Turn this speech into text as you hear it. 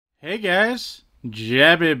Hey guys,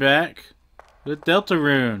 Jabby back with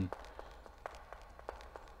Deltarune.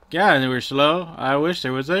 God, they were slow. I wish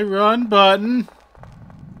there was a run button.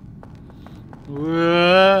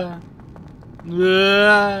 Weird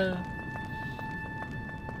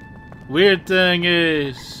thing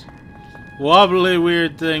is, wobbly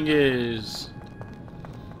weird thing is.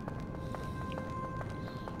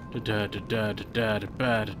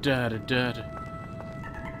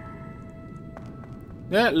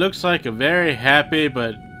 That looks like a very happy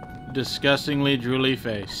but disgustingly drooly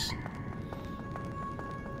face.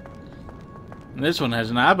 And this one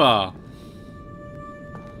has an eyeball.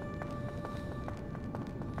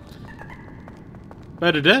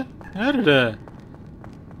 Ba-da-da, da-da-da.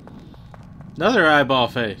 Another eyeball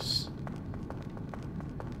face.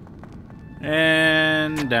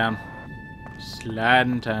 And down.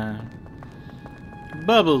 Sliding time.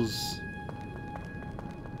 Bubbles.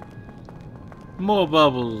 More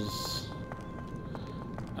bubbles.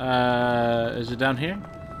 Is it down here?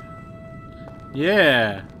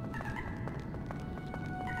 Yeah.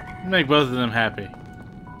 Make both of them happy.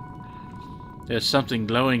 There's something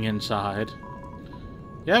glowing inside.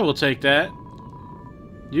 Yeah, we'll take that.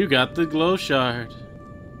 You got the glow shard.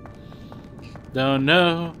 Don't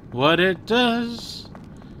know what it does.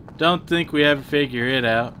 Don't think we ever figure it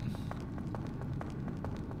out.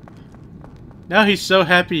 Now he's so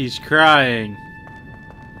happy he's crying.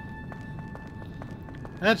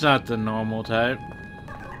 That's not the normal type.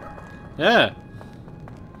 Yeah.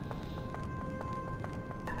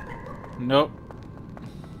 Nope.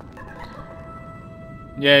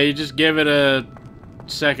 Yeah, you just give it a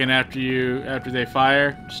second after they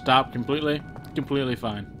fire. Stop completely. Completely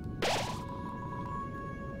fine.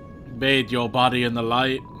 Bathe your body in the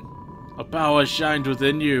light. A power shines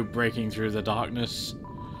within you, breaking through the darkness.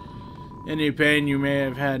 Any pain you may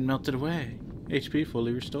have had melted away. HP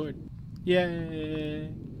fully restored.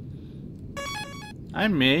 Yay!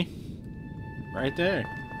 I'm me. Right there.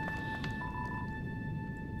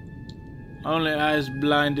 Only eyes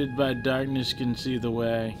blinded by darkness can see the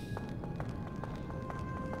way.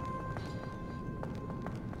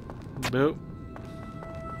 Boop.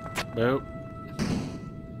 Boop.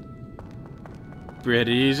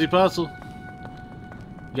 Pretty easy puzzle.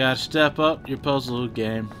 Gotta step up your puzzle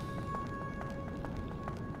game.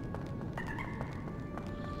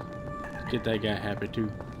 Get that guy happy too.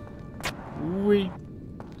 Wee.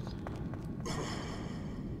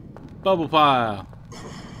 Bubble pile.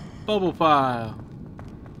 Bubble pile.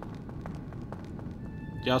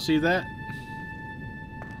 Y'all see that?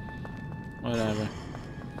 Whatever.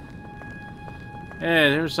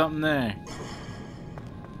 Hey, there's something there.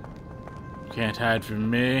 Can't hide from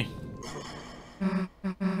me.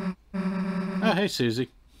 Oh, hey, Susie.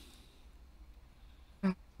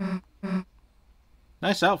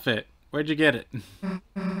 Nice outfit. Where'd you get it?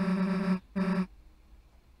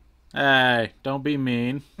 Hey, don't be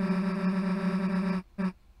mean.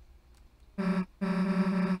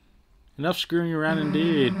 Enough screwing around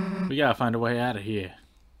indeed. We gotta find a way out of here.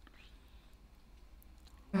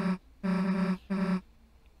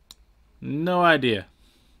 No idea.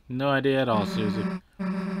 No idea at all, Susie.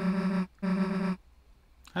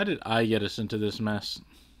 How did I get us into this mess?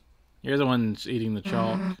 You're the one that's eating the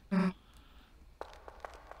chalk.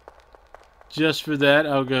 Just for that,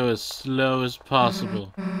 I'll go as slow as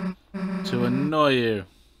possible to annoy you.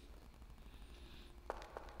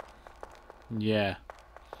 Yeah.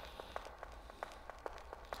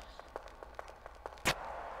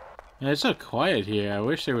 Yeah, it's so quiet here. I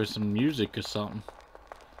wish there was some music or something.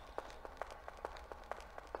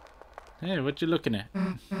 Hey, what you looking at?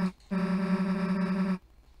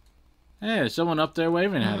 Hey, there's someone up there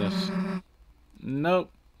waving at us.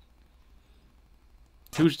 Nope.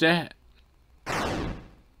 Who's that?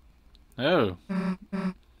 Oh.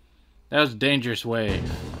 That was a dangerous wave.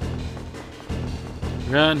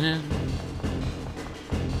 Running.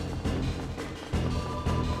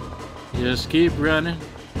 Just keep running.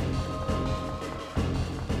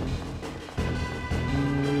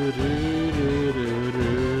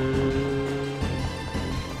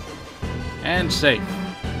 And safe.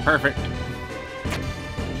 Perfect.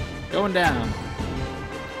 Going down.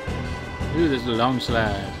 Ooh, this is a long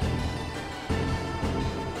slide.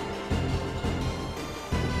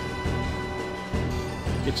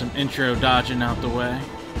 Get some intro dodging out the way.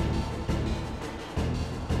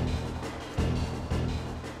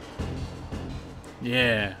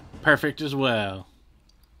 Yeah, perfect as well.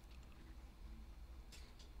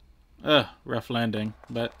 Rough landing,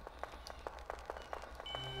 but...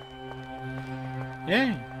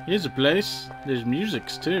 yeah, here's a place. There's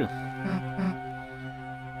musics, too.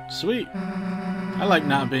 Sweet. I like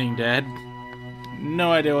not being dead.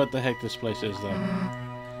 No idea what the heck this place is, though.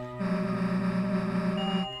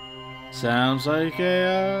 Sounds like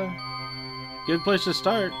a good place to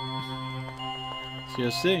start. Let's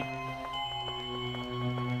go see.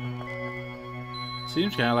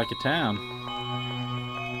 Seems kind of like a town.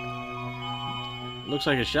 Looks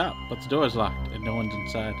like a shop, but the door is locked and no one's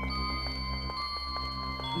inside.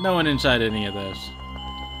 No one inside any of those.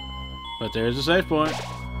 But there's a safe point.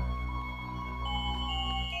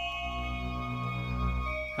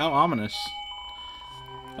 How ominous.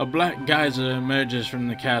 A black geyser emerges from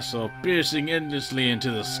the castle, piercing endlessly into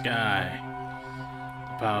the sky.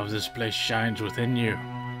 The power of this place shines within you.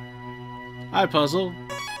 Hi, Puzzle.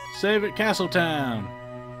 Save at Castletown.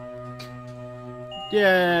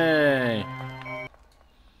 Yay!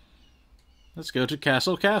 Let's go to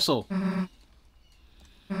Castle.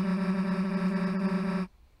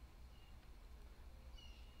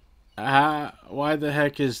 Why the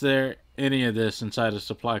heck is there any of this inside a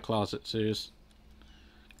supply closet, Suze?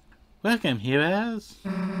 Welcome, heroes.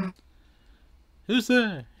 Who's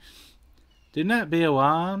there? Do not be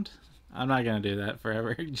alarmed. I'm not gonna do that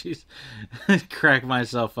forever. Jeez. Crack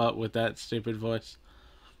myself up with that stupid voice.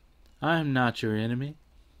 I'm not your enemy.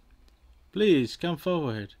 Please, come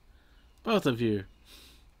forward. Both of you.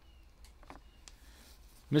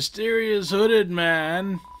 Mysterious hooded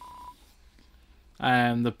man. I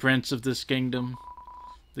am the prince of this kingdom.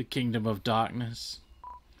 The kingdom of darkness.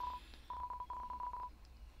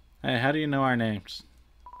 Hey, how do you know our names?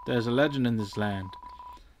 There's a legend in this land.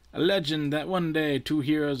 A legend that one day 2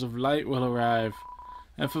 heroes of light will arrive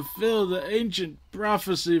and fulfill the ancient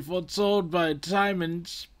prophecy foretold by time and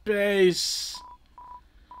space.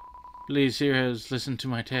 Please, heroes, listen to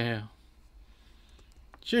my tale.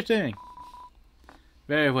 Sure thing.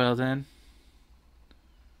 Very well, then.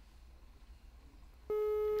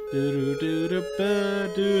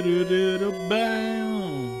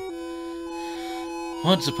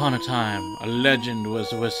 Once upon a time, a legend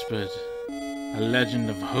was whispered. A legend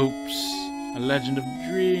of hopes, a legend of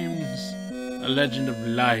dreams, a legend of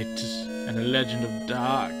light, and a legend of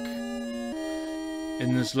dark.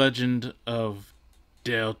 In this legend of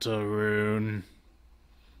Deltarune.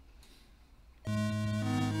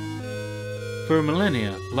 For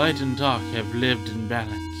millennia, light and dark have lived in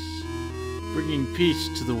balance, bringing peace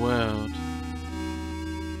to the world.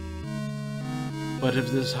 But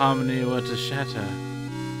if this harmony were to shatter,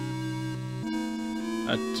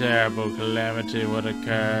 a terrible calamity would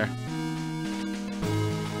occur.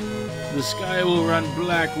 The sky will run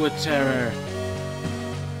black with terror,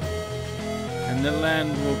 and the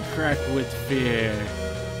land will crack with fear.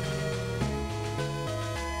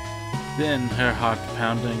 Then, her heart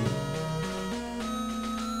pounding,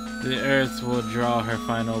 the earth will draw her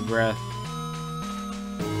final breath.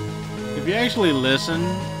 If you actually listen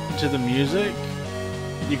to the music,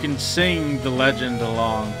 you can sing the legend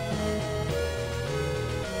along.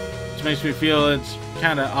 Which makes me feel it's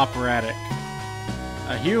kind of operatic.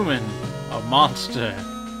 A human, a monster,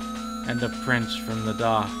 and a prince from the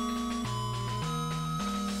dark.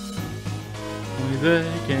 Only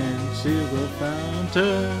they can seal the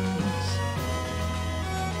fountains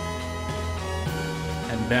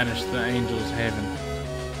and banish the angels' heaven.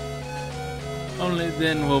 Only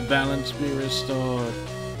then will balance be restored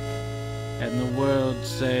and the world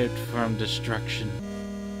saved from destruction.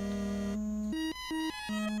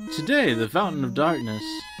 Today, the Fountain of Darkness,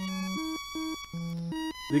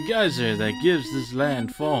 the geyser that gives this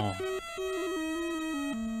land form,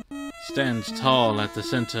 stands tall at the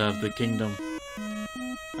center of the kingdom.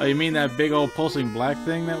 Oh, you mean that big old pulsing black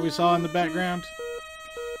thing that we saw in the background?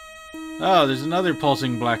 Oh, there's another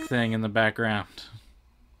pulsing black thing in the background.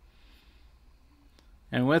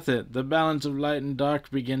 And with it, the balance of light and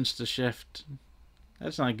dark begins to shift.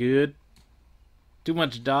 That's not good. Too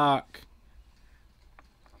much dark.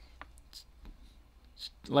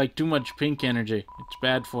 Like too much pink energy. It's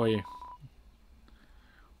bad for you.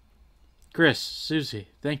 Chris, Susie,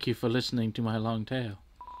 thank you for listening to my long tale.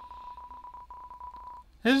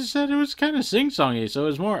 As I said, it was kind of sing-songy, so it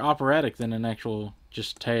was more operatic than an actual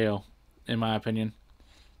just tale, in my opinion.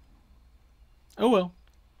 Oh well.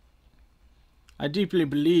 I deeply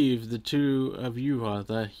believe the two of you are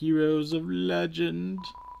the heroes of legend.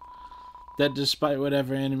 That despite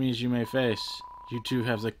whatever enemies you may face, you two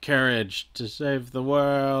have the courage to save the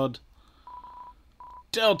world.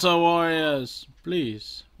 Delta Warriors,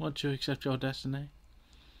 please, won't you accept your destiny?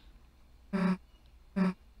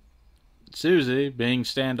 Susie, being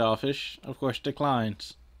standoffish, of course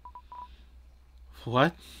declines.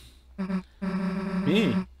 What?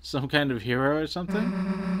 Me? Some kind of hero or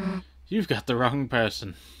something? You've got the wrong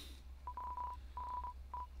person.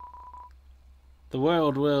 The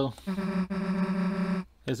world will.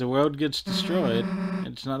 If the world gets destroyed,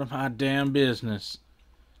 it's none of my damn business.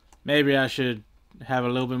 Maybe I should have a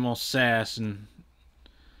little bit more sass and...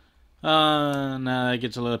 no, that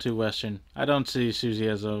gets a little too Western. I don't see Susie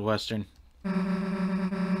as a Western.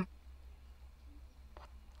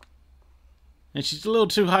 And she's a little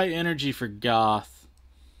too high energy for goth.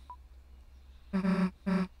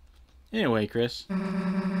 Anyway, Chris,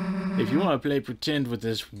 if you want to play pretend with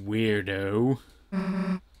this weirdo,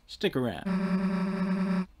 stick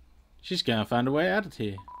around. She's gonna find a way out of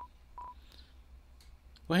here.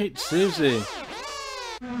 Wait, Susie.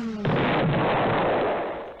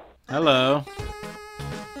 Hello.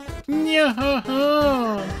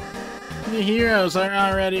 Yo-ho-ho! The heroes are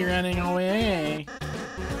already running away.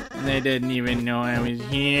 They didn't even know I was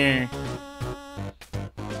here.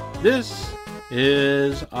 This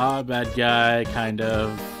is our bad guy, kind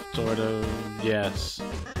of, sort of, yes.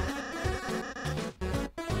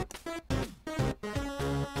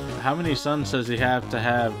 How many sons does he have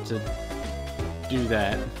to do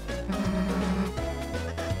that?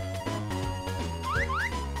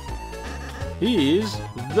 He's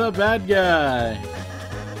the bad guy.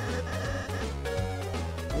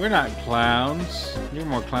 We're not clowns. You're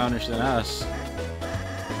more clownish than us.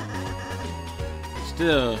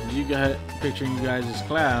 Still, you got picturing you guys as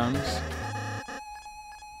clowns.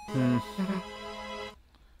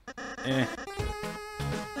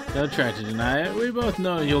 Don't try to deny it. We both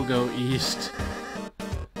know you'll go east.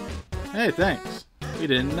 Hey, thanks. We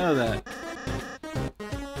didn't know that.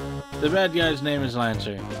 The bad guy's name is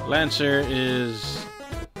Lancer. Lancer is...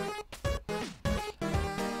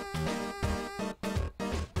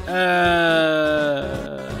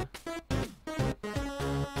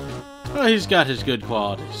 Well, he's got his good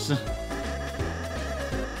qualities.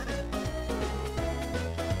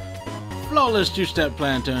 Flawless two-step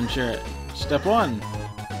plan to ensure it. Step 1.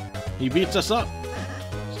 He beats us up.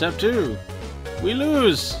 Step 2. We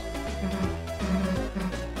lose.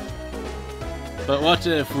 But what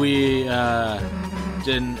if we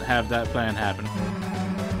didn't have that plan happen?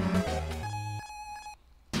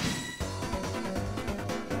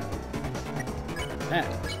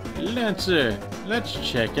 Lancer. Let's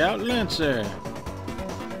check out Lancer.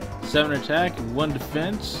 7 attack, 1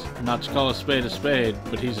 defense. Not to call a spade,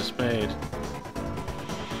 but he's a spade.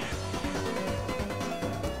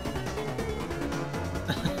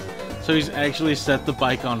 So he's actually set the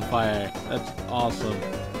bike on fire. That's awesome.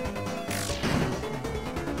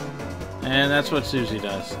 And that's what Susie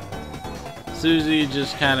does. Susie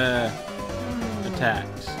just kind of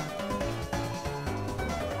attacks.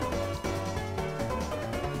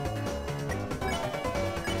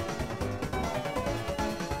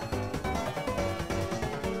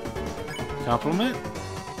 Compliment?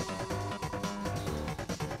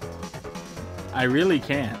 I really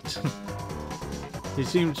can't. He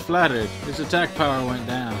seems flattered. His attack power went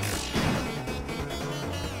down.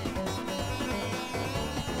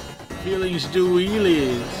 Feelings do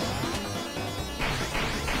wheelies.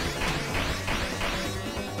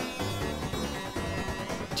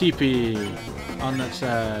 TP on that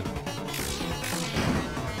side.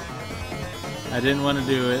 I didn't want to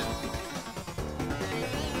do it.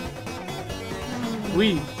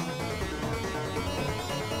 I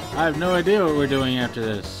have no idea what we're doing after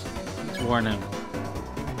this. Let's warn him.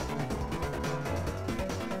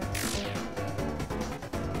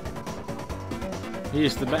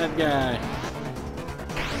 He's the bad guy.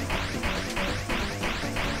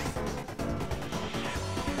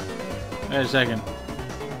 Wait a second.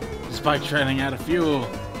 This bike's running out of fuel.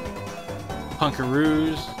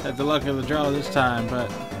 Punkaroos had the luck of the draw this time, but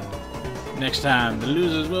next time the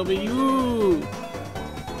losers will be you.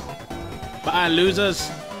 Bye, losers.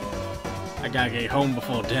 I gotta get home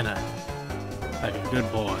before dinner. Like a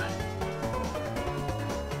good boy.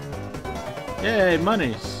 Yay,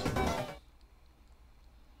 monies.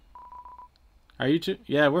 Are you two?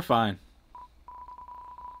 Yeah, we're fine.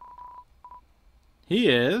 He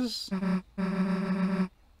is.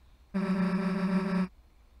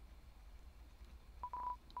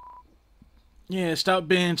 Yeah, stop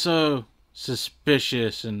being so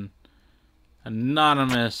suspicious and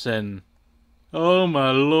anonymous and... Oh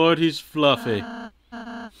my lord, he's fluffy.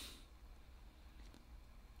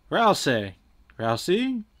 Rousey.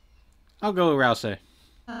 Rousey? I'll go with Rousey.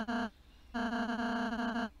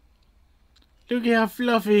 Look at how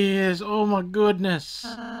fluffy he is. Oh my goodness.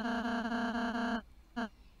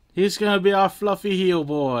 He's gonna be our fluffy heel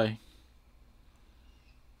boy.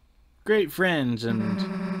 Great friends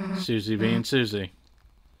and Susie being Susie.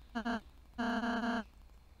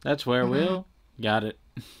 That's where we'll... Got it.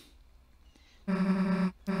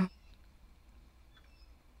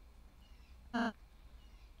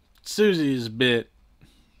 Susie is a bit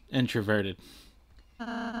introverted,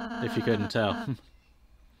 if you couldn't tell.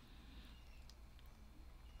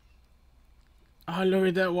 Oh, look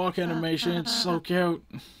at that walk animation. It's so cute.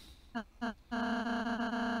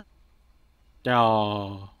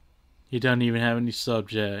 Oh, he doesn't even have any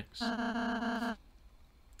subjects.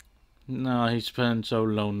 No, he's been so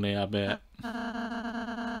lonely, I bet.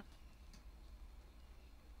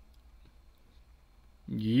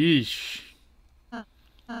 Yeesh.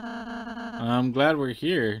 I'm glad we're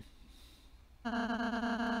here.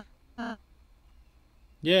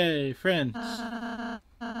 Yay, friends.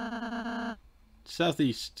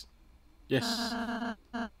 Southeast. Yes.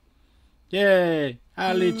 Yay!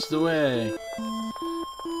 I leads the way.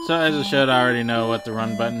 So as I should already know what the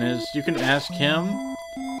run button is, you can ask him.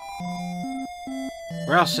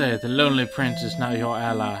 Or I'll say the lonely prince is now your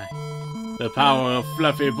ally. The power of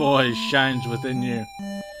fluffy boys shines within you.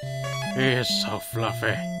 He is so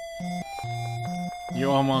fluffy. You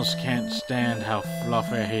almost can't stand how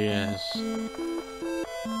fluffy he is.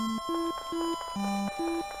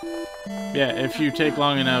 Yeah, if you take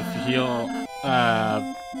long enough, he'll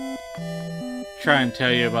try and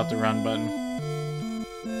tell you about the run button.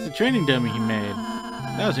 It's a training dummy he made.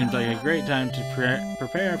 That seems like a great time to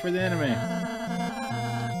prepare for the enemy.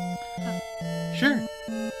 Sure.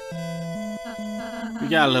 We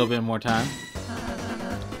got a little bit more time.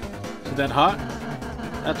 See that heart?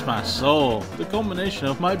 That's my soul, the culmination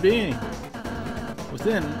of my being.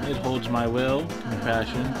 Within, it holds my will,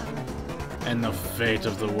 compassion, and the fate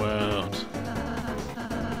of the world.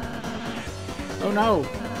 Oh no!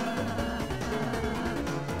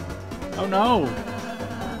 Oh no!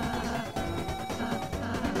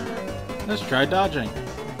 Let's try dodging.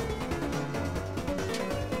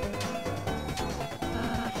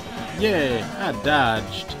 Yay! I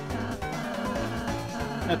dodged.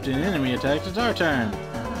 After an enemy attacks, it's our turn.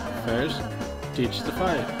 First, teach the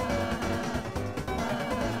fight.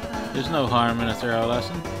 There's no harm in a thorough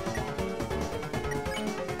lesson.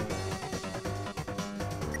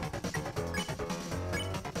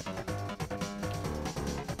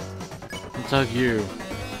 Let's hug you.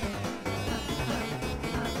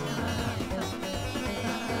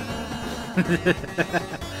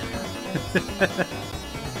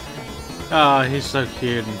 Oh, he's so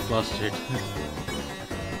cute and flustered.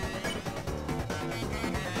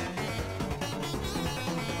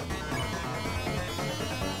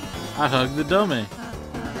 I hugged the dummy.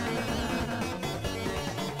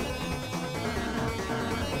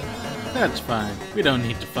 That's fine. We don't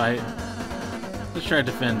need to fight. Let's try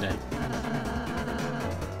defending.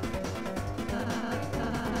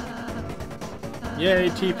 Yay,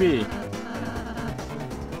 TP.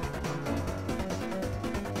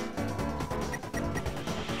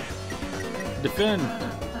 Defend.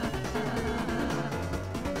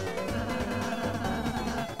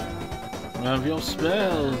 One of your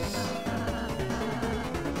spells.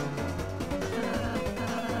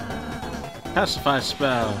 Pacify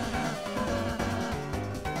spell.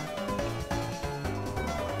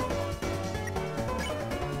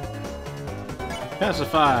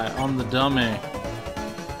 Pacify on the dummy.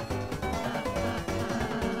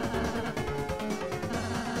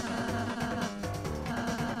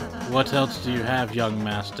 What else do you have, young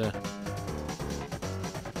master?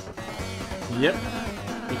 Yep.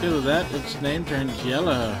 Because of that, its name turned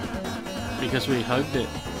yellow. Because we hugged it,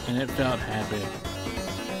 and it felt happy.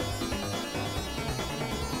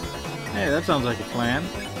 Hey, that sounds like a plan.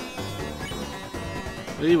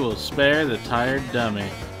 We will spare the tired dummy.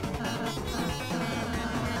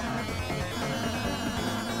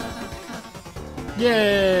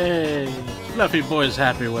 Yay! Fluffy Boy's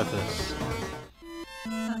happy with us.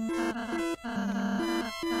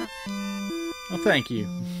 Well, thank you.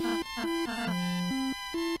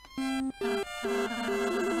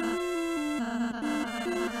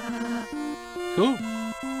 Cool.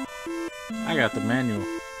 I got the manual.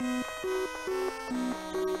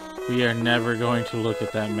 We are never going to look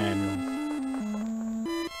at that manual.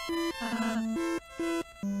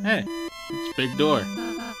 Hey, it's a big door.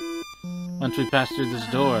 Once we pass through this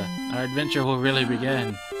door, our adventure will really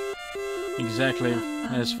begin. Exactly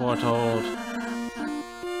as foretold.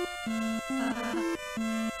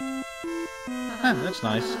 Huh, that's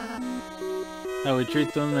nice. How we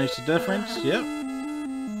treat them makes a difference, yep.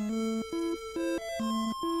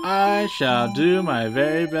 I shall do my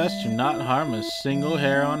very best to not harm a single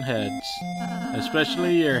hair on heads.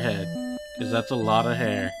 Especially your head, because that's a lot of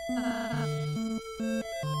hair.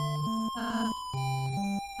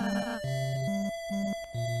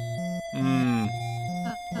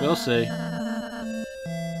 We'll see.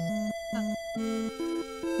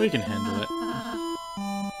 We can handle it.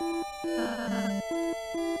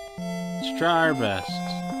 try our best.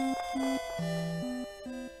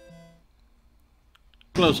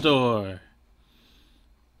 Close door.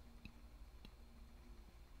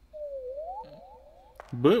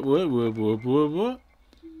 What?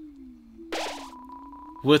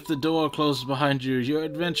 With the door closed behind you, your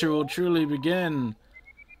adventure will truly begin.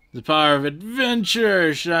 The power of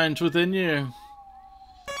adventure shines within you.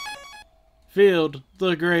 Field,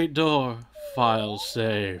 the great door. File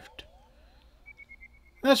saved.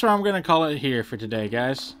 That's where I'm going to call it here for today,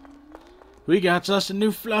 guys. We got us a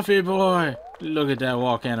new fluffy boy. Look at that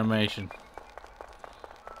walk animation.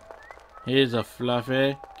 He's a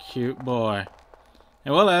fluffy, cute boy.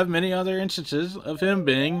 And we'll have many other instances of him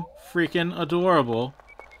being freaking adorable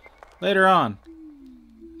later on.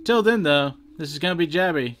 Till then, though, this is going to be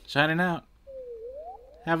Jabby, signing out.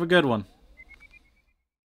 Have a good one.